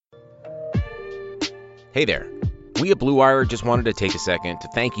Hey there. We at Blue Wire just wanted to take a second to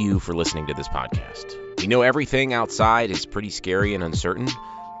thank you for listening to this podcast. We know everything outside is pretty scary and uncertain,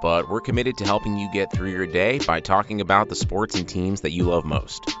 but we're committed to helping you get through your day by talking about the sports and teams that you love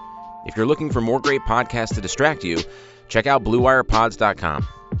most. If you're looking for more great podcasts to distract you, check out BlueWirePods.com.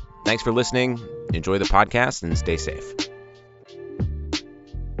 Thanks for listening. Enjoy the podcast and stay safe.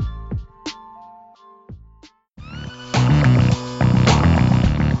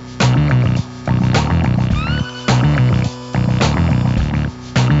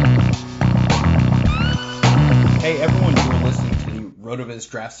 Hey everyone, you're listening to the RotoViz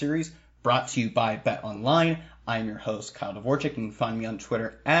Draft Series brought to you by BetOnline. I am your host, Kyle Dvorchak. You can find me on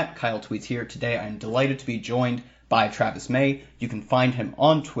Twitter at KyleTweetsHere. Today I am delighted to be joined by Travis May. You can find him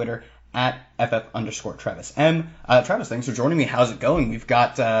on Twitter at FF_TravisM. Travis, thanks for joining me. How's it going? We've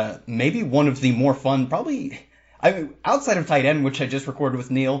got maybe one of the more fun, outside of tight end, which I just recorded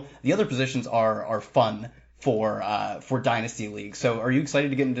with Neil, the other positions are fun for Dynasty League. So are you excited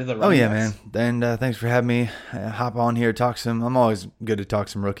to get into the running backs? Man. And thanks for having me hop on here, I'm always good to talk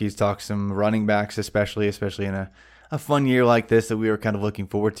some rookies, talk some running backs, especially in a fun year like this that we were kind of looking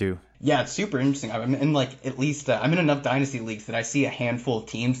forward to. Yeah, it's super interesting. I'm in I'm in enough Dynasty Leagues that I see a handful of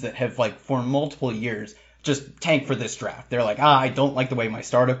teams that have for multiple years just tanked for this draft. They're like, I don't like the way my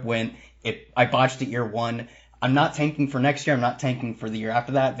startup went. I botched it year one. I'm not tanking for next year. I'm not tanking for the year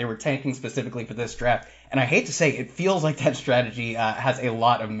after that. They were tanking specifically for this draft. And I hate to say, it feels like that strategy has a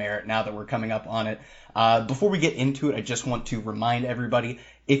lot of merit now that we're coming up on it. Before we get into it, I just want to remind everybody,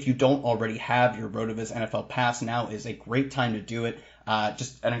 if you don't already have your RotoViz NFL Pass, now is a great time to do it.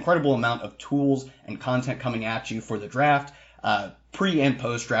 Just an incredible amount of tools and content coming at you for the draft. Pre and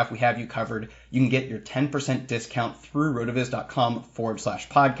post draft, we have you covered. You can get your 10% discount through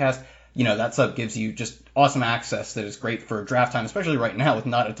rotoviz.com/podcast. That sub gives you just awesome access that is great for draft time, especially right now with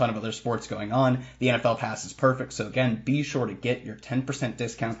not a ton of other sports going on. The NFL Pass is perfect. So again, be sure to get your 10%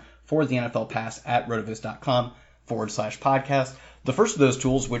 discount for the NFL Pass at rotoviz.com/podcast. The first of those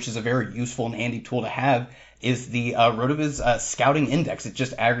tools, which is a very useful and handy tool to have, is the RotoViz Scouting Index. It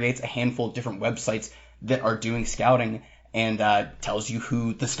just aggregates a handful of different websites that are doing scouting and tells you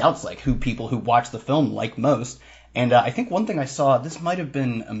who the scouts like, who people who watch the film like most. And I think one thing I saw, this might have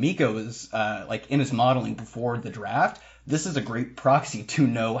been Amico's, in his modeling before the draft. This is a great proxy to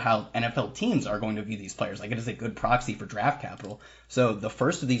know how NFL teams are going to view these players. It is a good proxy for draft capital. So the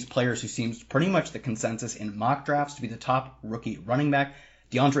first of these players who seems pretty much the consensus in mock drafts to be the top rookie running back,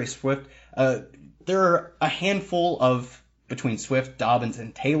 DeAndre Swift. There are a handful of, between Swift, Dobbins,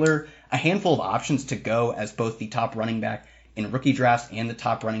 and Taylor, a handful of options to go as both the top running back in rookie drafts and the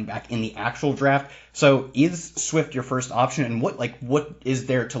top running back in the actual draft. So is Swift your first option? And what is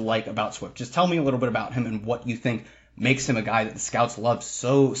there to like about Swift? Just tell me a little bit about him and what you think makes him a guy that the scouts love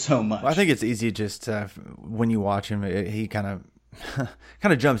so much. Well, I think it's easy just when you watch him, he kind of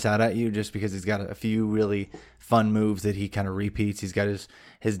jumps out at you just because he's got a few really fun moves that he kind of repeats. He's got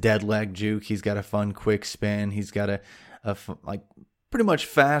his dead leg juke. He's got a fun quick spin. He's got a pretty much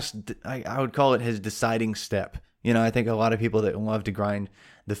fast, I would call it his deciding step. I think a lot of people that love to grind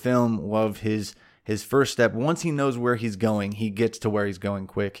the film love his first step. Once he knows where he's going, he gets to where he's going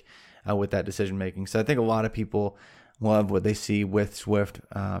quick with that decision making. So I think a lot of people love what they see with Swift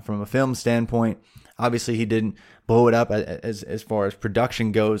from a film standpoint. Obviously, he didn't blow it up as far as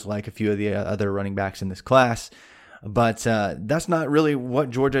production goes like a few of the other running backs in this class. But that's not really what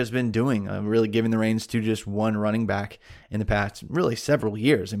Georgia has been doing, really giving the reins to just one running back in the past really several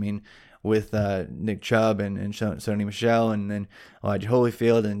years. I mean, with Nick Chubb and Sony Michel and then Elijah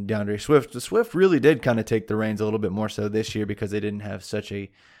Holyfield and DeAndre Swift. Swift really did kind of take the reins a little bit more so this year because they didn't have such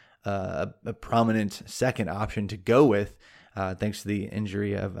a prominent second option to go with thanks to the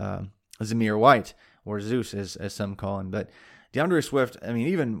injury of Zamir White, or Zeus as some call him. But DeAndre Swift, I mean,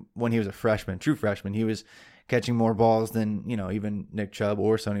 even when he was a true freshman, he was catching more balls than even Nick Chubb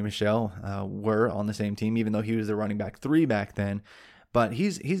or Sony Michel were on the same team, even though he was the running back 3 back then. But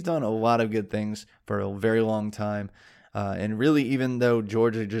he's done a lot of good things for a very long time. And really, even though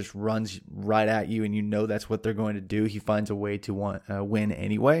Georgia just runs right at you and that's what they're going to do, he finds a way to win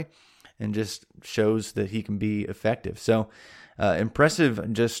anyway and just shows that he can be effective. So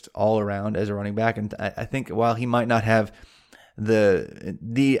impressive just all around as a running back. And I think while he might not have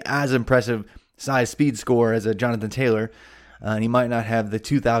the as impressive size speed score as a Jonathan Taylor, and he might not have the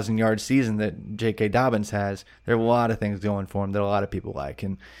 2,000-yard season that J.K. Dobbins has, there are a lot of things going for him that a lot of people like.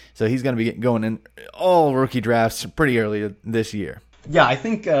 And so he's going to be going in all rookie drafts pretty early this year. Yeah, I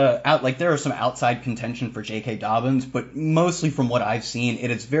think there are some outside contention for J.K. Dobbins, but mostly from what I've seen,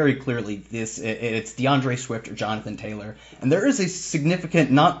 it is very clearly it's DeAndre Swift or Jonathan Taylor, and there is a significant,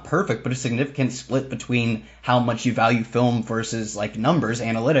 not perfect, but a significant split between how much you value film versus like numbers,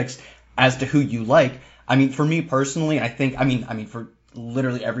 analytics, as to who you like. I mean, for me personally, for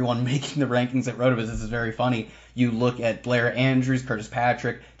literally everyone making the rankings at Rotoviz, this is very funny. You look at Blair Andrews, Curtis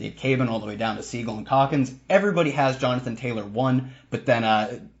Patrick, Dave Caban, all the way down to Siegel and Calkins. Everybody has Jonathan Taylor 1, but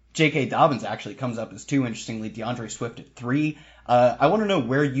then J.K. Dobbins actually comes up as 2, interestingly, DeAndre Swift at 3. I want to know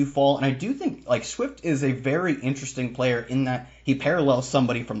where you fall, and I do think like Swift is a very interesting player in that he parallels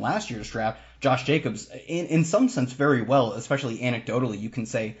somebody from last year's draft, Josh Jacobs, in some sense very well, especially anecdotally. You can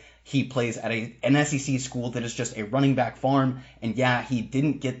say he plays at an SEC school that is just a running back farm, and yeah, he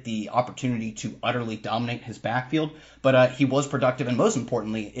didn't get the opportunity to utterly dominate his backfield, but he was productive, and most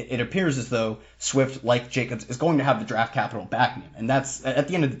importantly, it appears as though Swift, like Jacobs, is going to have the draft capital backing him, and that's, at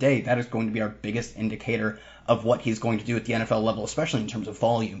the end of the day, that is going to be our biggest indicator of what he's going to do at the NFL level, especially in terms of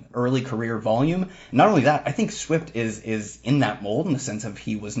volume, early career volume. Not only that, I think Swift is in that mold in the sense of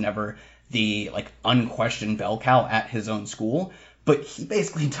he was never the like unquestioned bell cow at his own school, but he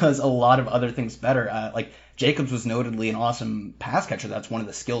basically does a lot of other things better. Like Jacobs was notably an awesome pass catcher. That's one of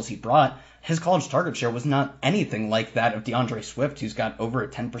the skills he brought. His college target share was not anything like that of DeAndre Swift, who's got over a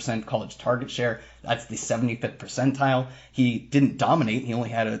 10% college target share. That's the 75th percentile. He didn't dominate. He only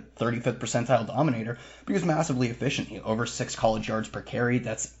had a 35th percentile dominator, but he was massively efficient. He over 6 college yards per carry.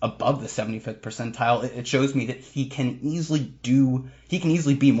 That's above the 75th percentile. It shows me that he can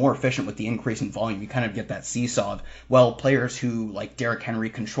easily be more efficient with the increase in volume. You kind of get that seesaw of, well, players who, like Derrick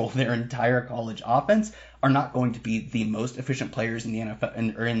Henry, control their entire college offense are not going to be the most efficient players in the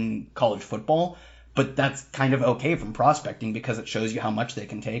NFL or in college football, but that's kind of okay from prospecting because it shows you how much they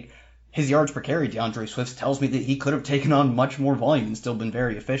can take. His yards per carry, DeAndre Swift, tells me that he could have taken on much more volume and still been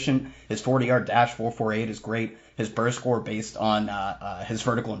very efficient. His 40-yard dash, 4.48, is great. His burst score based on his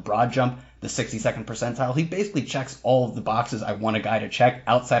vertical and broad jump, the 62nd percentile. He basically checks all of the boxes I want a guy to check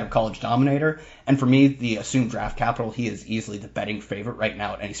outside of College Dominator. And for me, the assumed draft capital, he is easily the betting favorite right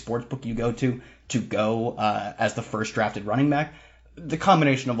now at any sports book you go to go as the first drafted running back. The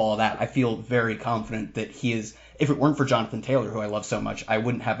combination of all of that, I feel very confident that he is, if it weren't for Jonathan Taylor, who I love so much, I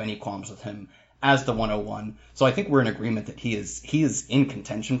wouldn't have any qualms with him as the 101. So I think we're in agreement that he is in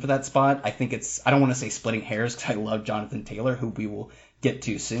contention for that spot. I think I don't want to say splitting hairs because I love Jonathan Taylor, who we will get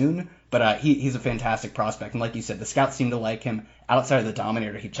to soon, but he's a fantastic prospect. And like you said, the scouts seem to like him. Outside of the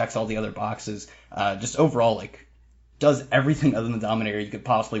Dominator, he checks all the other boxes. Just overall, like, does everything other than the Dominator you could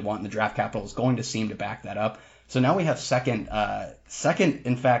possibly want, and the draft capital is going to seem to back that up. So now we have second. Second,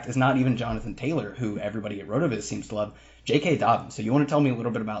 in fact, is not even Jonathan Taylor, who everybody at Rotoviz seems to love, J.K. Dobbins. So you want to tell me a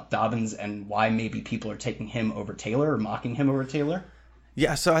little bit about Dobbins and why maybe people are taking him over Taylor or mocking him over Taylor?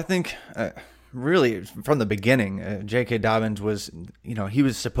 Yeah, so I think really from the beginning, J.K. Dobbins was, he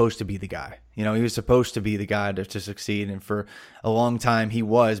was supposed to be the guy. He was supposed to be the guy to succeed, and for a long time he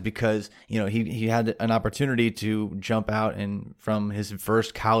was, because he had an opportunity to jump out and from his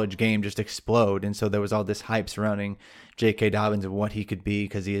first college game just explode, and so there was all this hype surrounding J.K. Dobbins and what he could be,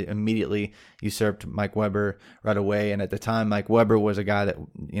 because he immediately usurped Mike Weber right away. And at the time, Mike Weber was a guy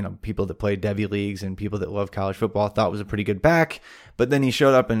that people that played Devy leagues and people that loved college football thought was a pretty good back, but then he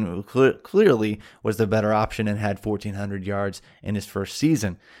showed up and clearly was the better option and had 1,400 yards in his first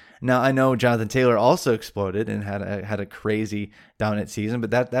season. Now, I know Jonathan Taylor also exploded and had a crazy dominant season, but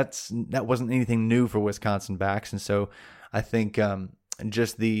that wasn't anything new for Wisconsin backs. And so I think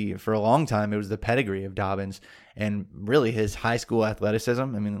for a long time, it was the pedigree of Dobbins and really his high school athleticism. I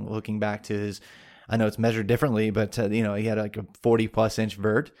mean, looking back to I know it's measured differently, but he had like a 40+ inch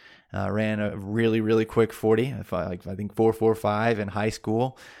vert, ran a really, really quick 40, I think 4.45 in high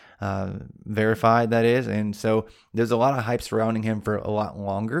school. Verified, that is, and so there's a lot of hype surrounding him for a lot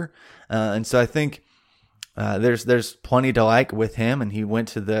longer, and so I think there's plenty to like with him, and he went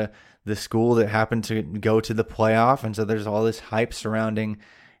to the school that happened to go to the playoff, and so there's all this hype surrounding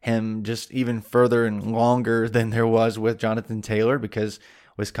him just even further and longer than there was with Jonathan Taylor, because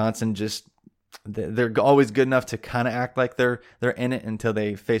Wisconsin they're always good enough to kind of act like they're in it until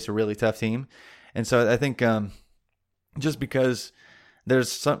they face a really tough team, and so I think just because there are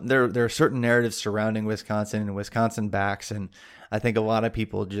certain narratives surrounding Wisconsin and Wisconsin backs, and I think a lot of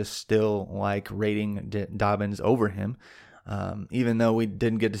people just still like rating Dobbins over him, even though we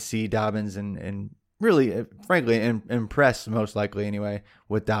didn't get to see Dobbins and really, frankly, impress most likely anyway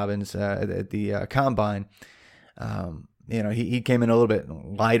with Dobbins at the combine. He came in a little bit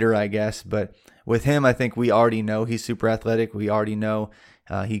lighter, I guess, but with him, I think we already know he's super athletic. We already know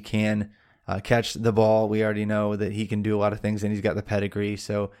he can catch the ball. We already know that he can do a lot of things, and he's got the pedigree.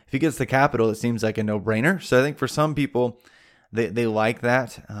 So if he gets the capital, it seems like a no-brainer. So I think for some people, they like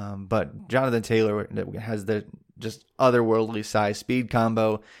that. But Jonathan Taylor has the just otherworldly size speed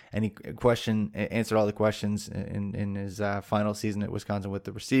combo, and he answered all the questions in his final season at Wisconsin with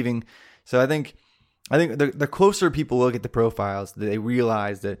the receiving. So I think the closer people look at the profiles, they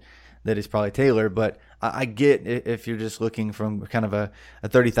realize that it's probably Taylor. But I get if you're just looking from kind of a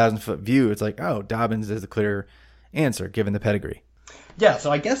 30,000-foot view, it's like, oh, Dobbins is the clear answer given the pedigree. Yeah,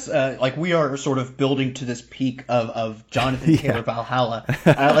 so I guess like we are sort of building to this peak of Jonathan Taylor Valhalla.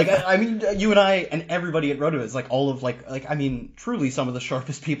 I mean, you and I and everybody at RotoViz, like all of I mean, truly some of the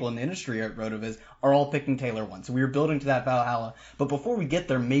sharpest people in the industry at RotoViz are all picking Taylor one. So we are building to that Valhalla. But before we get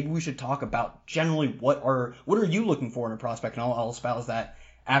there, maybe we should talk about generally what are you looking for in a prospect, and I'll espouse that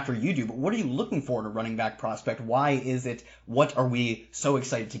after you do. But what are you looking for in a running back prospect? Why is it? What are we so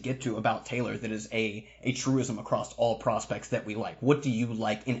excited to get to about Taylor that is a truism across all prospects that we like? What do you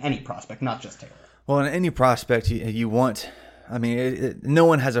like in any prospect, not just Taylor? Well, in any prospect, you want. I mean, no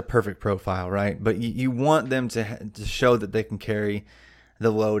one has a perfect profile, right? But you want them to show that they can carry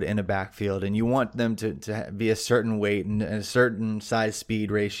the load in a backfield, and you want them to be a certain weight and a certain size speed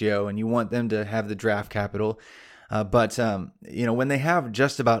ratio, and you want them to have the draft capital. But when they have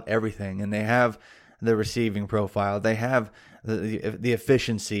just about everything, and they have the receiving profile, they have the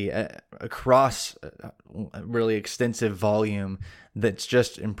efficiency across really extensive volume that's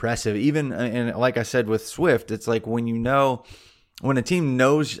just impressive. Even, and like I said with Swift, it's like when a team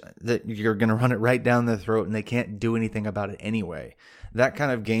knows that you're going to run it right down their throat and they can't do anything about it anyway. That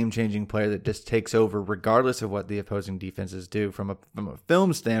kind of game-changing player that just takes over regardless of what the opposing defenses do. From a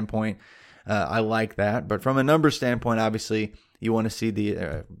film standpoint, I like that. But from a numbers standpoint, obviously, you want to see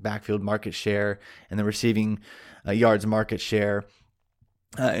the backfield market share and the receiving yards market share.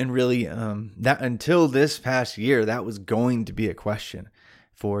 And really, that until this past year, that was going to be a question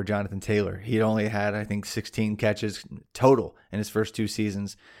for Jonathan Taylor. He'd only had, I think, 16 catches total in his first 2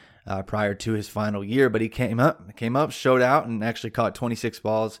 seasons prior to his final year. But he came up, showed out, and actually caught 26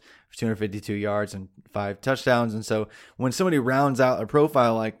 balls for 252 yards and 5 touchdowns. And so when somebody rounds out a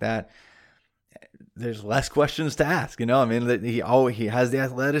profile like that, there's less questions to ask, I mean, he has the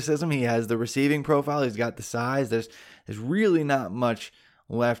athleticism, he has the receiving profile, he's got the size. There's really not much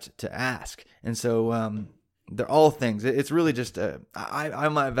left to ask, and so they're all things. It's really just I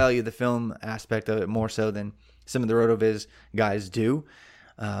might value the film aspect of it more so than some of the RotoViz guys do,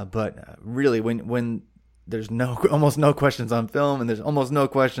 but really when there's almost no questions on film, and there's almost no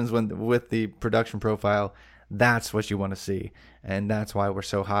questions with the production profile, that's what you want to see, and that's why we're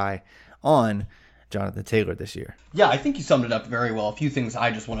so high on Jonathan Taylor this year. Yeah, I think you summed it up very well. A few things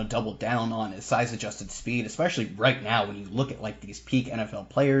I just want to double down on is size-adjusted speed, especially right now when you look at these peak NFL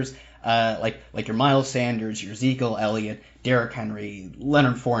players, like your Miles Sanders, your Ezekiel Elliott, Derrick Henry,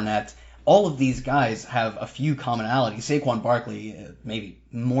 Leonard Fournette. All of these guys have a few commonalities. Saquon Barkley, maybe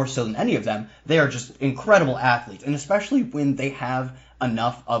more so than any of them, they are just incredible athletes, and especially when they have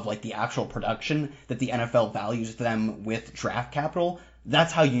enough of the actual production that the NFL values them with draft capital.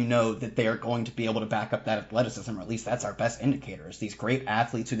 That's how you know that they are going to be able to back up that athleticism, or at least that's our best indicator, is these great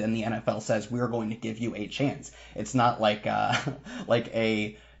athletes who then the NFL says, we're going to give you a chance. It's not like a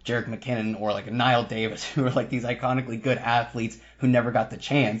Jerick McKinnon or a Niall Davis, who are these iconically good athletes who never got the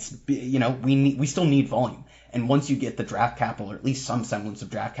chance. We still need volume. And once you get the draft capital, or at least some semblance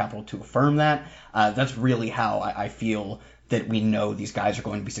of draft capital to affirm that, that's really how I feel that we know these guys are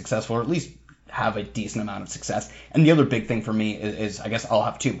going to be successful, or at least have a decent amount of success. And the other big thing for me is I guess I'll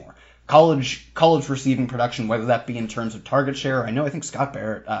have 2 more. College receiving production, whether that be in terms of target share. I think Scott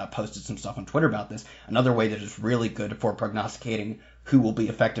Barrett posted some stuff on Twitter about this. Another way that is really good for prognosticating who will be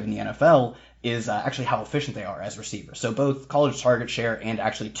effective in the NFL is actually how efficient they are as receivers. So both college target share and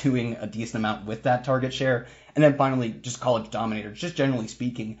actually doing a decent amount with that target share. And then finally, just college dominators. Just generally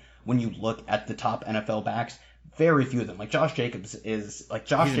speaking, when you look at the top NFL backs, very few of them. Josh Jacobs is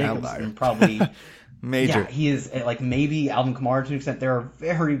and probably major. Yeah, he is maybe Alvin Kamara to an extent. There are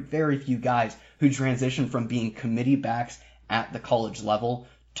very, very few guys who transition from being committee backs at the college level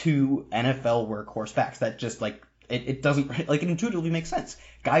to NFL workhorse backs. That just it doesn't it intuitively makes sense.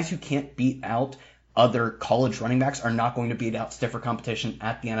 Guys who can't beat out other college running backs are not going to beat out stiffer competition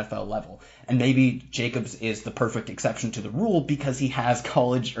at the NFL level. And maybe Jacobs is the perfect exception to the rule because he has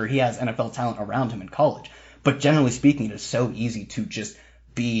NFL talent around him in college. But generally speaking, it is so easy to just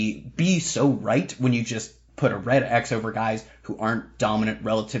be so right when you just put a red X over guys who aren't dominant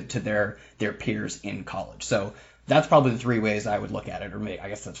relative to their peers in college. So that's probably the 3 ways I would look at it, or maybe I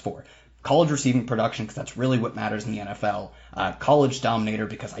guess that's 4. college receiving production, because that's really what matters in the NFL, college dominator,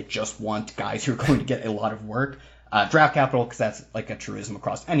 because I just want guys who are going to get a lot of work, draft capital, because that's like a truism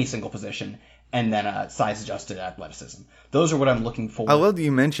across any single position, and then size-adjusted athleticism. Those are what I'm looking for. I love that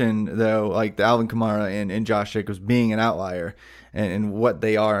you mentioned, though, like the Alvin Kamara and Josh Jacobs being an outlier and what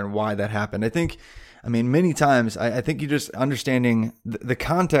they are and why that happened. I mean, many times, I think you just understanding the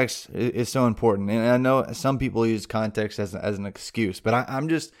context is so important. And I know some people use context as an excuse, but I'm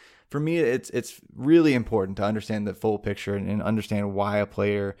just, for me, it's really important to understand the full picture and understand why a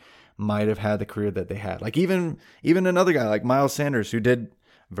player might have had the career that they had. Like even another guy like Miles Sanders, who did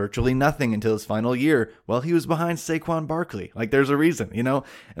virtually nothing until his final year. Well, he was behind Saquon Barkley. Like, there's a reason, you know?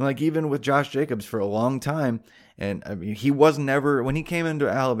 And like, even with Josh Jacobs for a long time, and I mean, he was never, when he came into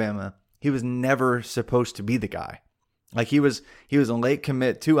Alabama, he was never supposed to be the guy. Like, he was a late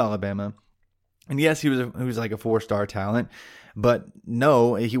commit to Alabama. And yes, he was like a 4-star talent, but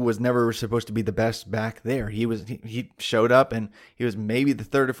no, he was never supposed to be the best back there. He showed up and he was maybe the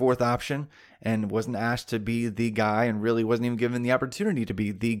third or fourth option and wasn't asked to be the guy and really wasn't even given the opportunity to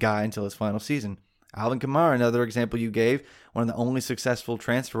be the guy until his final season. Alvin Kamara, another example you gave, one of the only successful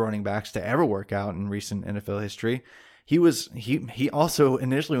transfer running backs to ever work out in recent NFL history. He also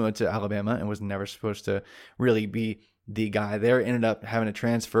initially went to Alabama and was never supposed to really be the guy there. Ended up having to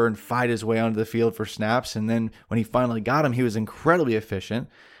transfer and fight his way onto the field for snaps. And then when he finally got him, he was incredibly efficient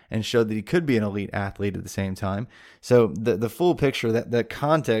and showed that he could be an elite athlete at the same time. So the full picture, that the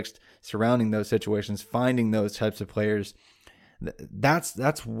context surrounding those situations, finding those types of players, that's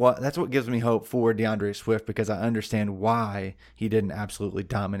what gives me hope for DeAndre Swift, because I understand why he didn't absolutely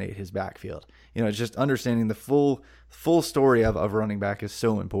dominate his backfield. You know, it's just understanding the full story of running back is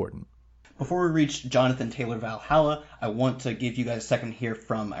so important. Before we reach Jonathan Taylor Valhalla, I want to give you guys a second to hear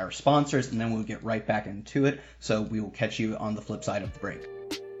from our sponsors, and then we'll get right back into it. So we will catch you on the flip side of the break.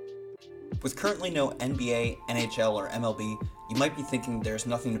 With currently no NBA, NHL, or MLB, you might be thinking there's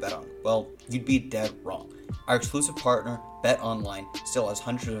nothing to bet on. Well, you'd be dead wrong. Our exclusive partner, BetOnline, still has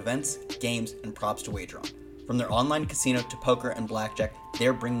hundreds of events, games, and props to wager on. From their online casino to poker and blackjack,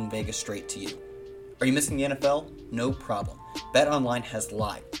 they're bringing Vegas straight to you. Are you missing the NFL? No problem. BetOnline has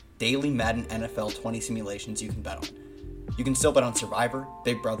live, daily Madden NFL 20 simulations you can bet on. You can still bet on Survivor,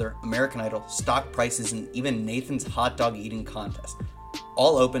 Big Brother, American Idol, stock prices, and even Nathan's hot dog eating contest.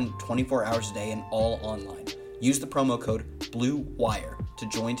 All open 24 hours a day and all online. Use the promo code BLUEWIRE to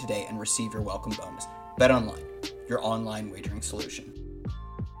join today and receive your welcome bonus. BetOnline, your online wagering solution.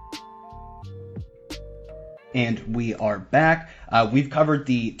 And we are back. We've covered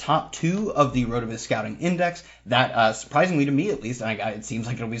the top 2 of the RotoViz Scouting Index. That, surprisingly to me at least, and it seems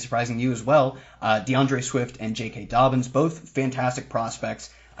like it'll be surprising to you as well, DeAndre Swift and J.K. Dobbins, both fantastic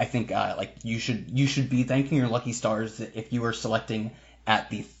prospects. I think you should be thanking your lucky stars if you are selecting at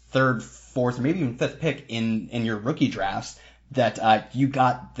the 3rd, 4th, or maybe even 5th pick in your rookie drafts, that you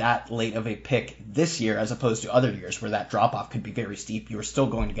got that late of a pick this year as opposed to other years where that drop-off could be very steep. You are still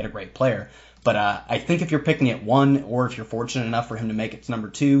going to get a great player. But I think if you're picking at 1, or if you're fortunate enough for him to make it to number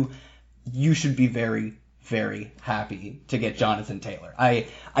 2, you should be very, very happy to get Jonathan Taylor. I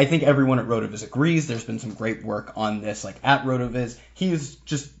think everyone at RotoViz agrees. There's been some great work on this, like at RotoViz. He's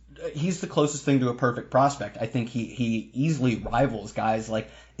the closest thing to a perfect prospect. I think he easily rivals guys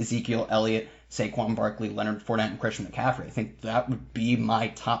like Ezekiel Elliott, Saquon Barkley, Leonard Fournette, and Christian McCaffrey. I think that would be my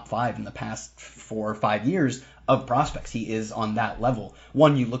top 5 in the past 4 or 5 years of prospects. He is on that level.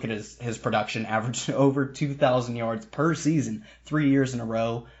 One, you look at his production, averaged over 2,000 yards per season, 3 years in a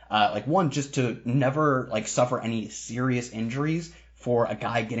row. Just to never suffer any serious injuries for a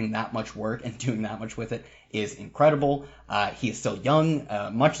guy getting that much work and doing that much with it is incredible. He is still young,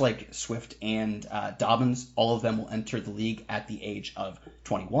 much like Swift and Dobbins. All of them will enter the league at the age of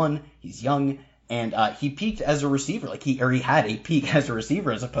 21. He's young, and he peaked as a receiver. He had a peak as a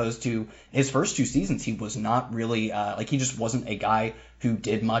receiver, as opposed to his first 2 seasons. He was not really he just wasn't a guy who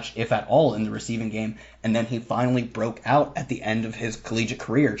did much, if at all, in the receiving game. And then he finally broke out at the end of his collegiate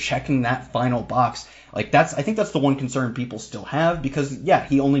career, checking that final box. I think that's the one concern people still have, because, yeah,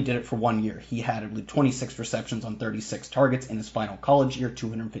 he only did it for 1 year. He had, I believe, 26 receptions on 36 targets in his final college year,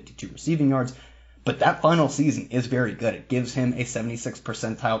 252 receiving yards. But that final season is very good. It gives him a 76th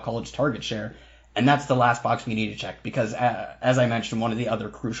percentile college target share. And that's the last box we need to check, because, as I mentioned, one of the other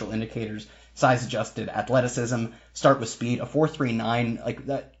crucial indicators, size-adjusted athleticism, start with speed, a 4.39,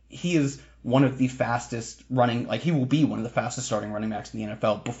 that he is one of the fastest running, he will be one of the fastest starting running backs in the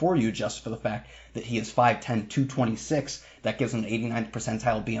NFL before you adjust for the fact that he is 5'10", 226. That gives him an 89th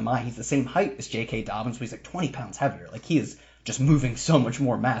percentile BMI. He's the same height as J.K. Dobbins, but he's 20 pounds heavier. He is just moving so much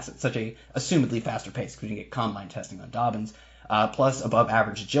more mass at such a assumedly faster pace, because you can get combine testing on Dobbins. plus above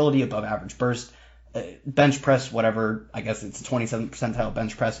average agility, above average burst, bench press, whatever. I guess it's a 27th percentile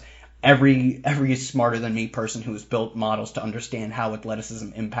bench press. Every smarter than me person who has built models to understand how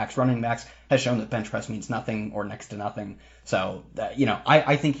athleticism impacts running backs has shown that bench press means nothing or next to nothing. So,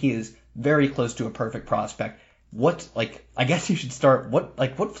 I think he is very close to a perfect prospect. I guess you should start,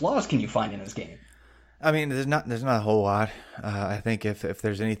 what flaws can you find in his game? I mean, there's not a whole lot. I think if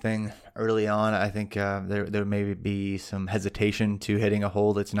there's anything early on, I think there maybe be some hesitation to hitting a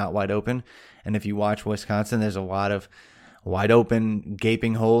hole that's not wide open. And if you watch Wisconsin, there's a lot of wide open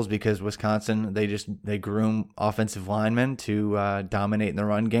gaping holes because Wisconsin, they groom offensive linemen to dominate in the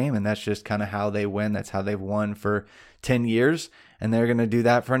run game, and that's just kind of how they win. That's how they've won for 10 years, and they're going to do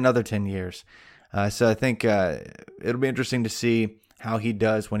that for another 10 years. So I think it'll be interesting to see how he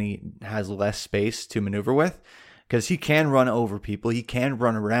does when he has less space to maneuver with, because he can run over people, he can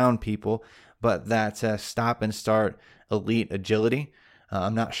run around people, but that stop and start elite agility,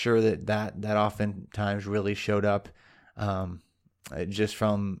 I'm not sure that oftentimes really showed up just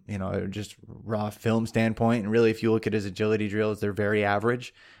from just raw film standpoint. And really, if you look at his agility drills, they're very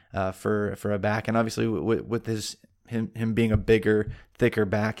average for a back. And obviously, with him being a bigger, thicker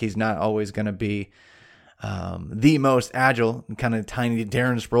back, he's not always going to be the most agile, kind of tiny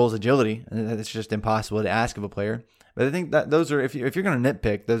Darren Sproles agility. It's just impossible to ask of a player. But I think that those are, if you're going to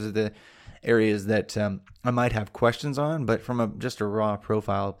nitpick, those are the areas that I might have questions on. But from just a raw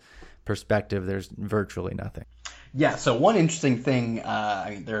profile perspective, there's virtually nothing. Yeah, so one interesting thing,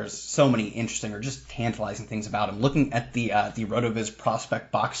 there's so many interesting or just tantalizing things about him. Looking at the RotoViz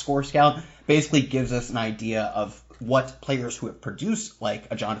prospect box score scout basically gives us an idea of what players who have produced like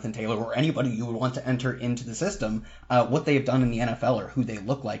a Jonathan Taylor or anybody you would want to enter into the system, what they have done in the NFL or who they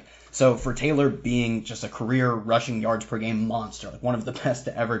look like. So for Taylor being just a career rushing yards per game monster, like one of the best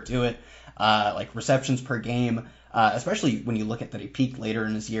to ever do it, like receptions per game, especially when you look at that he peaked later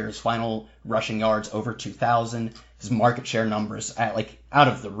in his year, his final rushing yards over 2,000, his market share numbers out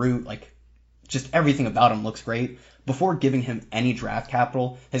of the root, just everything about him looks great. Before giving him any draft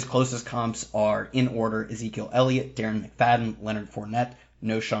capital, his closest comps are, in order, Ezekiel Elliott, Darren McFadden, Leonard Fournette,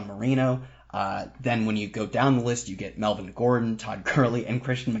 Knowshon Moreno. Then when you go down the list, you get Melvin Gordon, Todd Gurley, and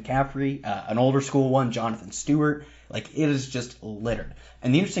Christian McCaffrey. An older school one, Jonathan Stewart. It is just littered.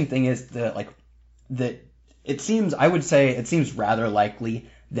 And the interesting thing is that it seems rather likely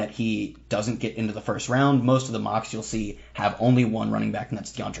that he doesn't get into the first round. Most of the mocks you'll see have only one running back, and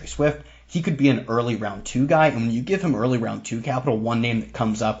that's DeAndre Swift. He could be an early round 2 guy, and when you give him early round 2 capital, one name that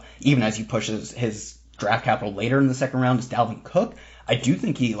comes up even as he pushes his draft capital later in the second round is Dalvin Cook. I do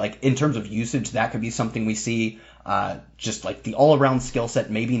think he, in terms of usage, that could be something we see, just the all-around skill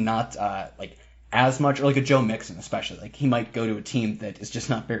set, maybe not as much, or a Joe Mixon especially. He might go to a team that is just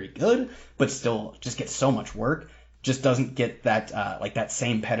not very good, but still just gets so much work. Just doesn't get that that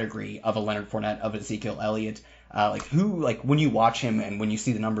same pedigree of a Leonard Fournette, of Ezekiel Elliott. When you watch him and when you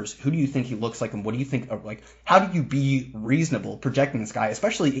see the numbers, who do you think he looks like, and what do you think of, how do you be reasonable projecting this guy,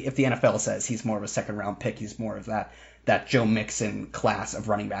 especially if the NFL says he's more of a second round pick, he's more of that Joe Mixon class of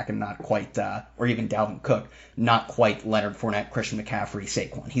running back and not quite, or even Dalvin Cook, not quite Leonard Fournette, Christian McCaffrey,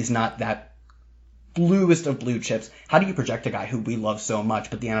 Saquon. He's not that bluest of blue chips. How do you project a guy who we love so much,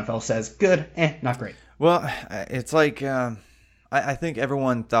 but the NFL says, good, not great? Well, it's I think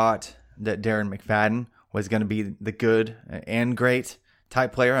everyone thought that Darren McFadden was going to be the good and great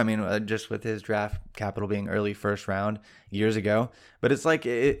type player. I mean, just with his draft capital being early first round years ago. But it's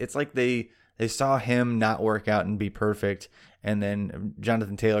they saw him not work out and be perfect, and then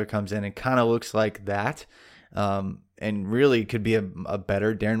Jonathan Taylor comes in and kind of looks like that, and really could be a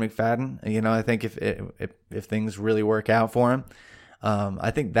better Darren McFadden. I think if things really work out for him,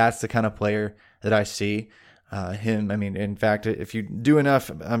 I think that's the kind of player that I see. Him, I mean, in fact, if you do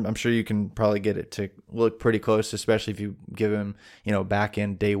enough, I'm sure you can probably get it to look pretty close, especially if you give him, back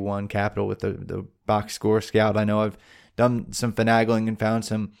in day one capital with the box score scout. I know I've done some finagling and found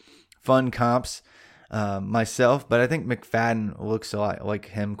some fun comps myself, but I think McFadden looks a lot like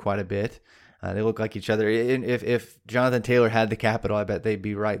him quite a bit. They look like each other. If Jonathan Taylor had the capital, I bet they'd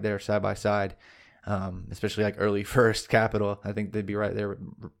be right there side by side. Especially early first capital, I think they'd be right there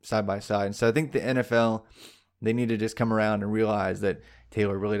side by side. And so I think the NFL, they need to just come around and realize that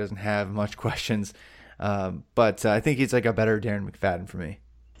Taylor really doesn't have much questions. But I think he's a better Darren McFadden for me.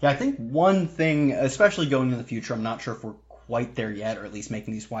 Yeah, I think one thing, especially going into the future, I'm not sure if we're quite there yet, or at least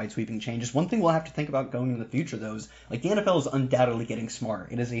making these wide sweeping changes. One thing we'll have to think about going into the future, though, is the NFL is undoubtedly getting smarter.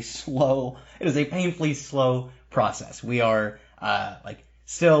 It is a painfully slow process. We are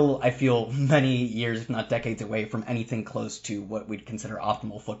still, I feel, many years, if not decades away from anything close to what we'd consider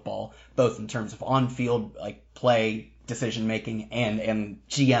optimal football, both in terms of on-field play, decision making and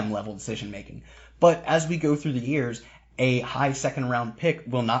GM level decision making. But as we go through the years, a high second round pick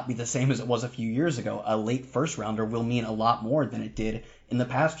will not be the same as it was a few years ago. A late first rounder will mean a lot more than it did in the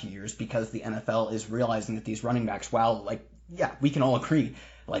past few years, because the NFL is realizing that these running backs, while we can all agree,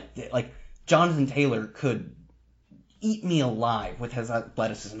 like Jonathan Taylor could eat me alive with his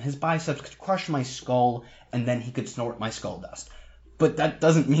athleticism. His biceps could crush my skull, and then he could snort my skull dust. But that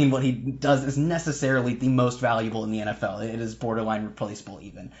doesn't mean what he does is necessarily the most valuable in the NFL. It is borderline replaceable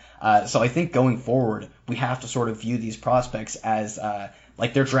even. So I think going forward, we have to sort of view these prospects as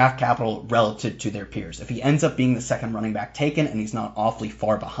their draft capital relative to their peers. If he ends up being the second running back taken and he's not awfully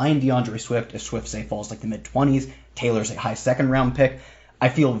far behind DeAndre Swift, if Swift, say, falls like the mid-20s, Taylor's a high second-round pick, I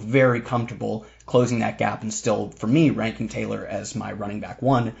feel very comfortable closing that gap and still, for me, ranking Taylor as my running back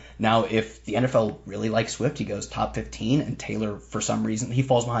 1. Now, if the NFL really likes Swift, he goes top 15, and Taylor, for some reason, he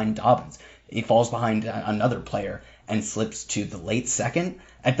falls behind Dobbins. He falls behind another player and slips to the late second.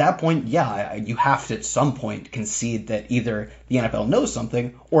 At that point, you have to at some point concede that either the NFL knows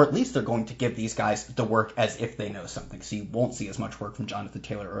something, or at least they're going to give these guys the work as if they know something. So you won't see as much work from Jonathan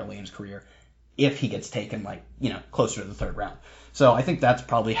Taylor early in his career if he gets taken closer to the third round. So I think that's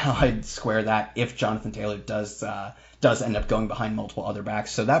probably how I'd square that if Jonathan Taylor does end up going behind multiple other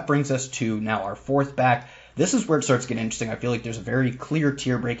backs. So that brings us to now our fourth back. This is where it starts getting interesting. I feel like there's a very clear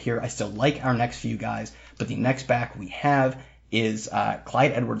tier break here. I still like our next few guys, but the next back we have is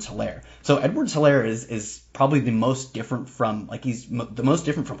Clyde Edwards-Helaire. So Edwards-Helaire is probably the most different from, he's the most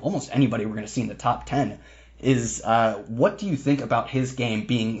different from almost anybody we're going to see in the top 10. What do you think about his game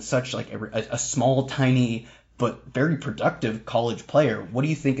being such a small, tiny, but very productive college player? What do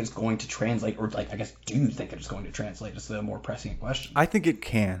you think is going to translate, or do you think it's going to translate? Is the more pressing question. I think it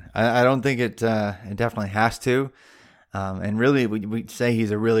can. I don't think it definitely has to. And really, we say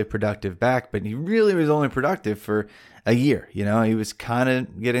he's a really productive back, but he really was only productive for a year. He was kind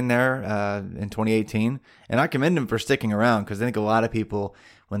of getting there in 2018, and I commend him for sticking around, because I think a lot of people,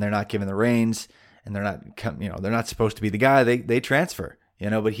 when they're not given the reins and they're not supposed to be the guy, they transfer.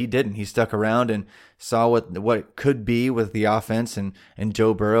 But he didn't. He stuck around and saw what it could be with the offense and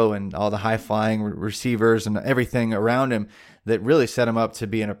Joe Burrow and all the high-flying receivers and everything around him that really set him up to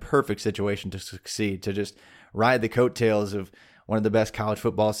be in a perfect situation to succeed, to just ride the coattails of one of the best college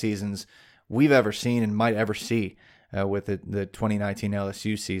football seasons we've ever seen and might ever see with the 2019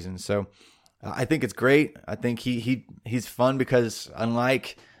 LSU season. So I think it's great. I think he's fun because,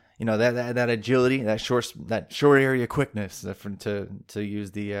 unlike that agility, that short area quickness, to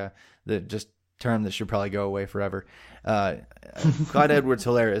use the just term that should probably go away forever. Clyde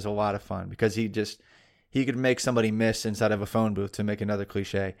Edwards-Helaire is a lot of fun because he could make somebody miss inside of a phone booth, to make another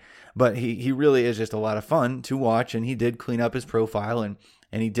cliche. But he really is just a lot of fun to watch, and he did clean up his profile, and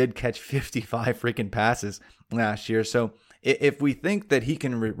he did catch 55 freaking passes last year. So if we think that he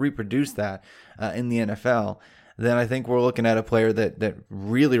can reproduce that in the NFL, then I think we're looking at a player that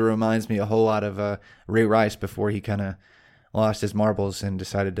really reminds me a whole lot of Ray Rice before he kind of lost his marbles and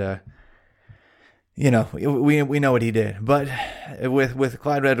decided to, we know what he did. But with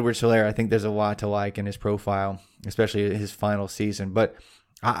Clyde Edwards-Helaire, I think there's a lot to like in his profile, especially his final season. But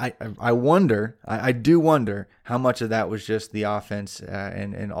I do wonder how much of that was just the offense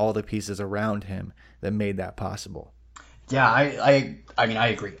and all the pieces around him that made that possible. Yeah, I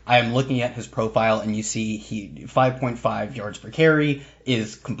agree. I am looking at his profile, and you see 5.5 yards per carry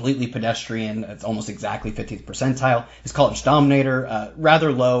is completely pedestrian. It's almost exactly 50th percentile. His college dominator,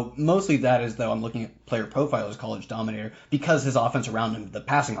 rather low. Mostly that is, though, I'm looking at player profile as college dominator because his offense around him, the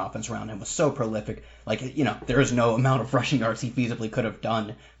passing offense around him, was so prolific. There is no amount of rushing yards he feasibly could have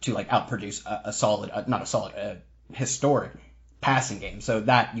done to outproduce a historic passing game. So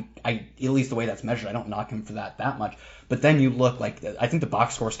that, at least the way that's measured, I don't knock him for that much. But then you look I think the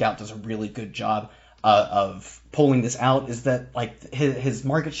box score scout does a really good job of pulling this out, is that his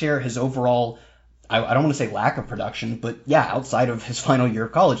market share, his overall, I don't want to say lack of production, but outside of his final year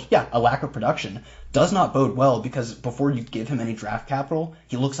of college, a lack of production does not bode well, because before you give him any draft capital,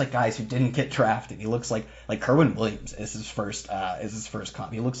 he looks like guys who didn't get drafted. He looks like Kerwin Williams is his first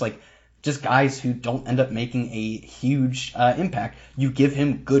comp. He looks like just guys who don't end up making a huge impact. You give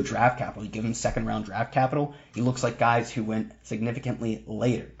him good draft capital. You give him second-round draft capital. He looks like guys who went significantly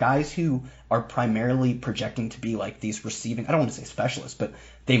later. Guys who are primarily projecting to be these receiving, I don't want to say specialists, but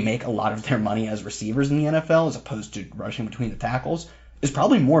they make a lot of their money as receivers in the NFL as opposed to rushing between the tackles, is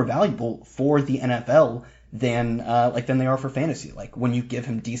probably more valuable for the NFL than they are for fantasy. When you give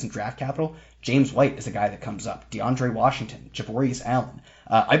him decent draft capital, James White is a guy that comes up. DeAndre Washington, Javorius Allen.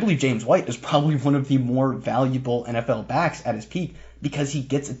 I believe James White is probably one of the more valuable NFL backs at his peak because he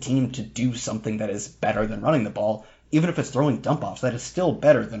gets a team to do something that is better than running the ball even if it's throwing dump offs, that is still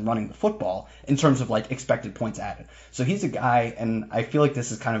better than running the football in terms of like expected points added. So he's a guy, and I feel like this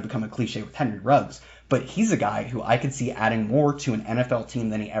has kind of become a cliche with Henry Ruggs, but he's a guy who I could see adding more to an NFL team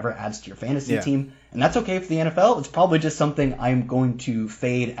than he ever adds to your fantasy team. And that's okay for the NFL. It's probably just something I'm going to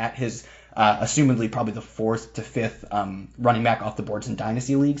fade at his assumedly probably the 4th to 5th running back off the boards in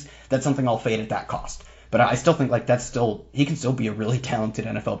dynasty leagues. That's something I'll fade at that cost. But I still think like he can still be a really talented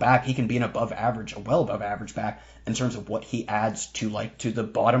NFL back. He can be a well above average back in terms of what he adds to the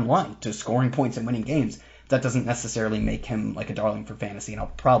bottom line, to scoring points and winning games. That doesn't necessarily make him like a darling for fantasy, and I'll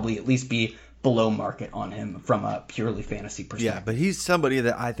probably at least be below market on him from a purely fantasy perspective. Yeah, but he's somebody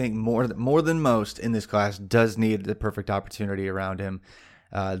that I think more than most in this class does need the perfect opportunity around him.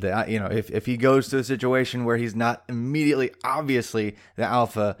 If he goes to a situation where he's not immediately obviously the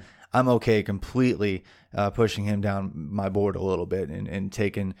alpha, I'm okay completely pushing him down my board a little bit and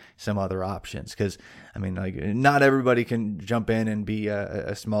taking some other options. Because, I mean, like, not everybody can jump in and be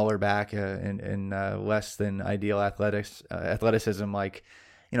a smaller back and less than ideal athleticism like,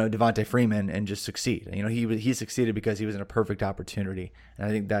 Devontae Freeman and just succeed. He succeeded because he was in a perfect opportunity. And I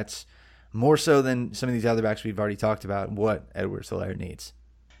think that's more so than some of these other backs we've already talked about what Edwards-Helaire needs.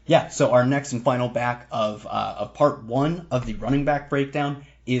 Yeah, so our next and final back of part 1 of the running back breakdown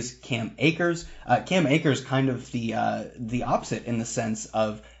is Cam Akers. Cam Akers kind of the opposite in the sense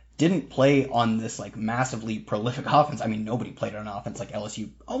of didn't play on this like massively prolific offense. I mean, nobody played on an offense like LSU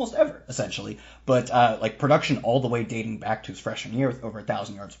almost ever, essentially. But like production all the way dating back to his freshman year with over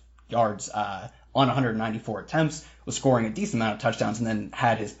 1,000 yards on 194 attempts, was scoring a decent amount of touchdowns, and then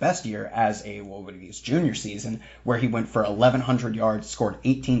had his best year as his junior season, where he went for 1,100 yards, scored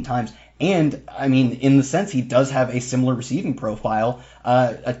 18 times. And, I mean, in the sense, he does have a similar receiving profile,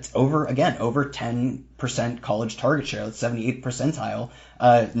 over 10% college target share, that's 78th percentile.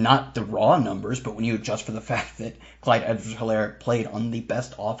 Not the raw numbers, but when you adjust for the fact that Clyde Edwards-Helaire played on the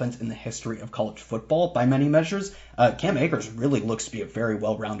best offense in the history of college football by many measures, Cam Akers really looks to be a very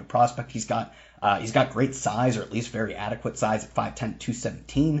well-rounded prospect. He's got great size, or at least very adequate size at 5'10",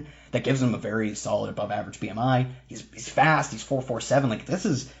 217. That gives him a very solid above-average BMI. He's fast. He's 4.47. Like, this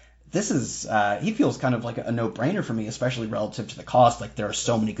is he feels kind of like a no-brainer for me, especially relative to the cost. Like, there are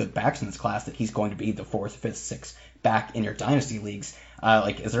so many good backs in this class that he's going to be the 4th, 5th, 6th back in your dynasty leagues.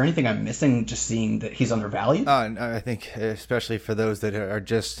 Is there anything I'm missing just seeing that he's undervalued? I think especially for those that are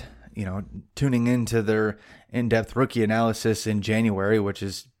just, tuning into their in-depth rookie analysis in January, which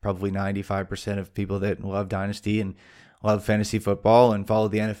is probably 95% of people that love dynasty and love fantasy football and follow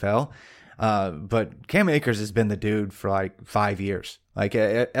the NFL. But Cam Akers has been the dude for like 5 years. Like,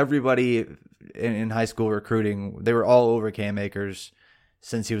 everybody in high school recruiting, they were all over Cam Akers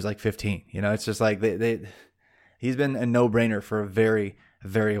since he was like 15. It's just like he's been a no-brainer for a very,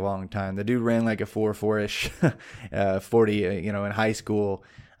 very long time. The dude ran like a 4.4-ish 40, in high school.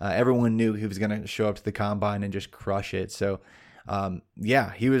 Everyone knew he was going to show up to the combine and just crush it. So,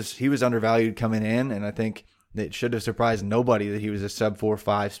 he was undervalued coming in, and I think it should have surprised nobody that he was a sub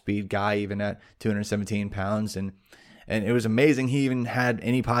 4.5 speed guy, even at 217 pounds. And it was amazing he even had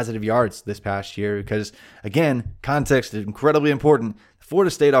any positive yards this past year because, again, context is incredibly important. The Florida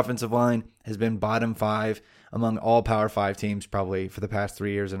State offensive line has been bottom 5 among all Power 5 teams probably for the past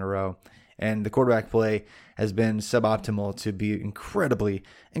 3 years in a row. And the quarterback play has been suboptimal, to be incredibly,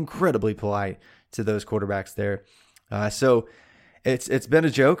 incredibly polite to those quarterbacks there. So it's been a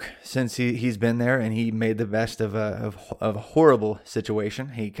joke since he's been there, and he made the best of a horrible situation.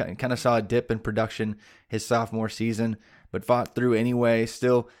 He kind of saw a dip in production his sophomore season, but fought through anyway,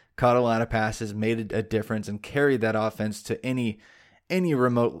 still caught a lot of passes, made a difference, and carried that offense to anything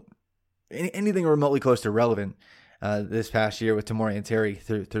remotely close to relevant this past year with Tamorrion Terry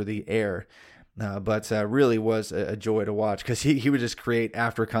through the air. But really was a joy to watch because he would just create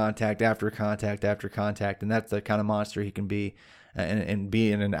after contact, after contact, after contact, and that's the kind of monster he can be and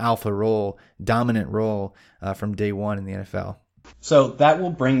be in an alpha role, dominant role from day one in the NFL. So that will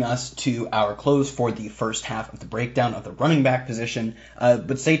bring us to our close for the first half of the breakdown of the running back position.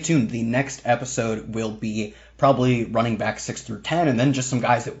 But stay tuned. The next episode will be probably running back 6 through 10, and then just some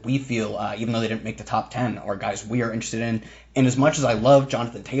guys that we feel, even though they didn't make the top 10, are guys we are interested in. And as much as I love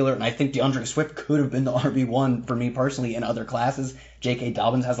Jonathan Taylor, and I think DeAndre Swift could have been the RB1 for me personally in other classes, J.K.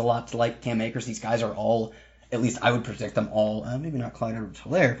 Dobbins has a lot to like, Cam Akers, these guys are all, at least I would predict them all, maybe not Clyde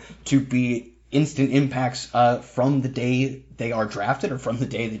Edwards-Helaire, to be instant impacts from the day they are drafted or from the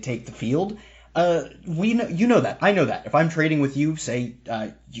day they take the field. You know that. I know that. If I'm trading with you, say,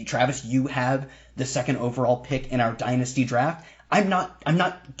 Travis, you have the second overall pick in our dynasty draft, I'm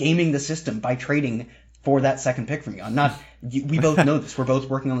not gaming the system by trading for that second pick from you. We both know this. We're both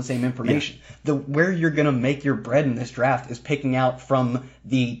working on the same information. Yeah. Where you're going to make your bread in this draft is picking out from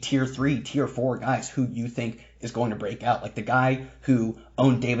the tier 3, tier 4 guys who you think is going to break out. Like the guy who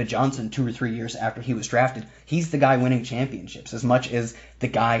owned David Johnson 2 or 3 years after he was drafted, he's the guy winning championships as much as the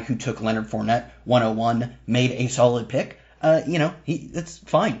guy who took Leonard Fournette 101 made a solid pick. It's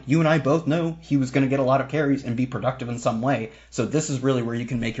fine. You and I both know he was going to get a lot of carries and be productive in some way. So this is really where you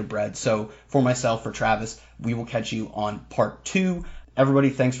can make your bread. So for myself, for Travis, we will catch you on part 2. Everybody,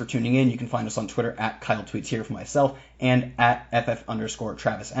 thanks for tuning in. You can find us on Twitter at Kyle Tweets here for myself and at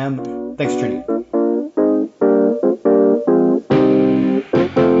FF_TravisM. Thanks for tuning in.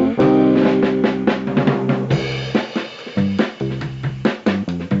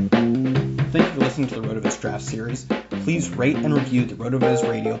 To the RotoViz Draft Series, please rate and review the RotoViz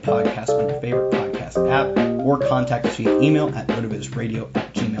Radio podcast on your favorite podcast app, or contact us via email at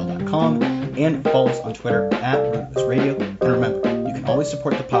rotovizradio@gmail.com, and follow us on Twitter at RotoVizRadio. And remember, you can always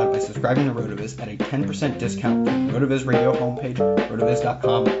support the pod by subscribing to RotoViz at a 10% discount through the RotoViz Radio homepage,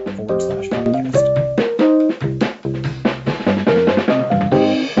 rotoviz.com/podcast.